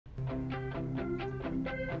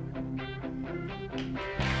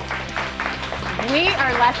We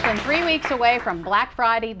are less than 3 weeks away from Black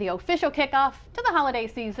Friday, the official kickoff to the holiday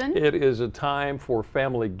season. It is a time for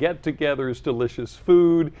family get-togethers, delicious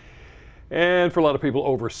food, and for a lot of people,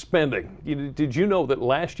 overspending. Did you know that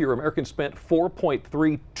last year Americans spent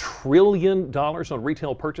 $4.3 trillion on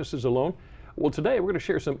retail purchases alone? Well, today we're going to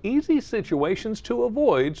share some easy situations to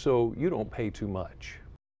avoid so you don't pay too much.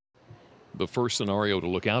 The first scenario to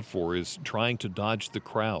look out for is trying to dodge the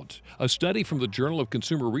crowd. A study from the Journal of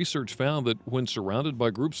Consumer Research found that when surrounded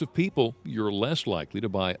by groups of people, you're less likely to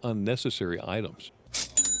buy unnecessary items.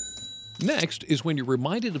 Next is when you're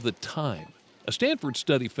reminded of the time. A Stanford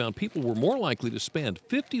study found people were more likely to spend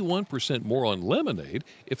 51% more on lemonade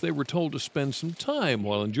if they were told to spend some time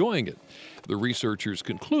while enjoying it. The researchers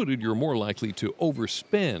concluded you're more likely to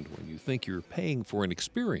overspend when you think you're paying for an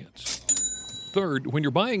experience. Third, when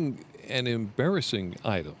you're buying an embarrassing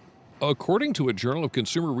item. According to a Journal of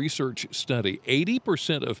Consumer Research study,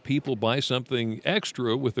 80% of people buy something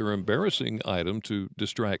extra with their embarrassing item to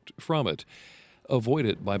distract from it. Avoid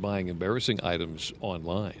it by buying embarrassing items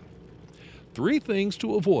online. 3 things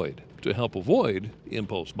to avoid to help avoid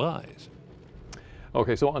impulse buys.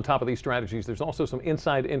 Okay, so on top of these strategies, there's also some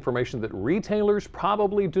inside information that retailers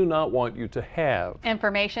probably do not want you to have.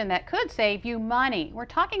 Information that could save you money. We're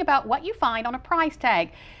talking about what you find on a price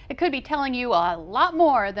tag. It could be telling you a lot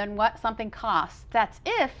more than what something costs. That's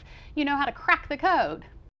if you know how to crack the code.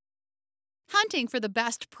 Hunting for the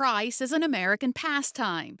best price is an American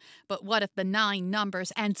pastime. But what if the 9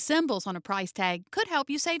 numbers and symbols on a price tag could help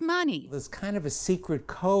you save money? There's kind of a secret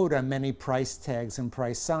code on many price tags and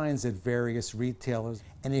price signs at various retailers.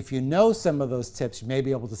 And if you know some of those tips, you may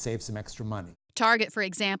be able to save some extra money. Target, for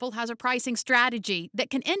example, has a pricing strategy that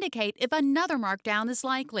can indicate if another markdown is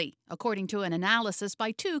likely, according to an analysis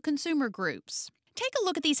by 2 consumer groups. Take a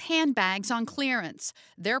look at these handbags on clearance.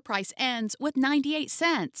 Their price ends with 98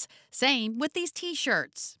 cents. Same with these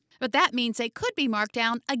t-shirts. But that means they could be marked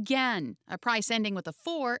down again. A price ending with a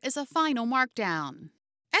 4 is a final markdown.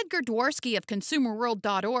 Edgar Dworsky of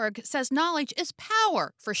ConsumerWorld.org says knowledge is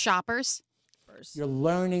power for shoppers. You're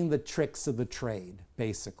learning the tricks of the trade,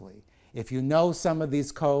 basically. If you know some of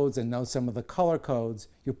these codes and know some of the color codes,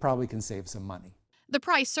 you probably can save some money. The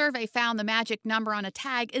price survey found the magic number on a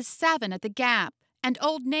tag is 7 at the Gap and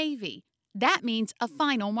Old Navy. That means a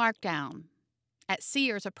final markdown. At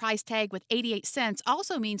Sears, a price tag with 88 cents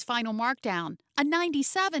also means final markdown. A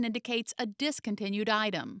 97 indicates a discontinued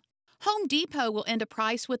item. Home Depot will end a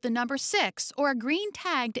price with the number 6 or a green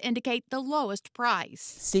tag to indicate the lowest price.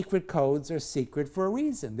 Secret codes are secret for a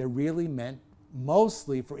reason. They're really meant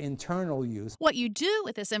mostly for internal use. What you do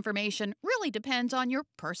with this information really depends on your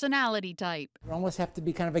personality type. You almost have to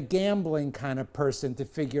be kind of a gambling kind of person to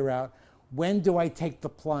figure out, when do I take the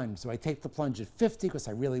plunge? Do I take the plunge at 50 because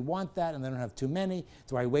I really want that and I don't have too many?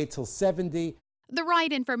 Do I wait till 70? The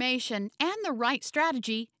right information and the right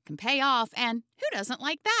strategy can pay off, and who doesn't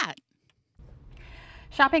like that?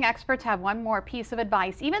 Shopping experts have one more piece of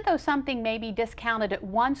advice. Even though something may be discounted at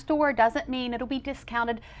one store, doesn't mean it'll be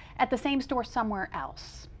discounted at the same store somewhere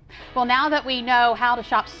else. Well, now that we know how to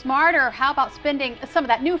shop smarter, how about spending some of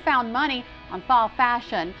that newfound money on fall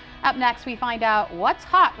fashion? Up next, we find out what's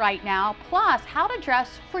hot right now, plus how to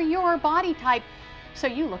dress for your body type so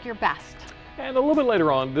you look your best. And a little bit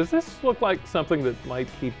later on, does this look like something that might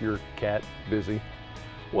keep your cat busy?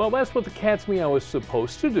 Well, that's what the cat's meow is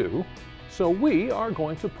supposed to do, so we are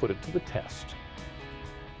going to put it to the test.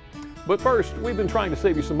 But first, we've been trying to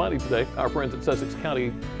save you some money today. Our friends at Sussex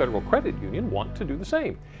County Federal Credit Union want to do the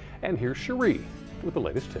same. And here's Cherie with the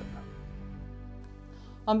latest tip.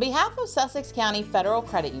 On behalf of Sussex County Federal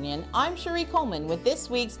Credit Union, I'm Cherie Coleman with this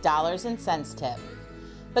week's Dollars and Cents tip.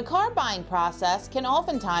 The car buying process can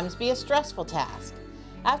oftentimes be a stressful task.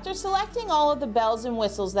 After selecting all of the bells and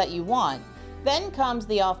whistles that you want, then comes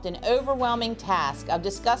the often overwhelming task of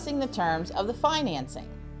discussing the terms of the financing.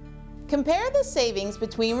 Compare the savings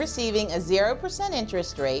between receiving a 0%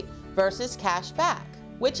 interest rate versus cash back.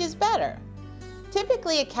 Which is better?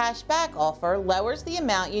 Typically, a cash back offer lowers the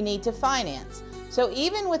amount you need to finance, so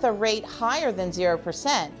even with a rate higher than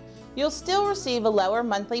 0%, you'll still receive a lower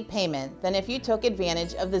monthly payment than if you took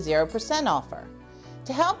advantage of the 0% offer.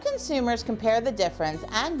 To help consumers compare the difference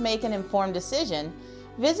and make an informed decision,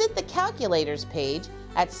 visit the calculators page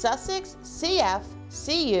at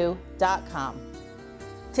sussexcfcu.com.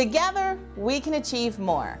 Together, we can achieve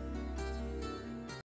more.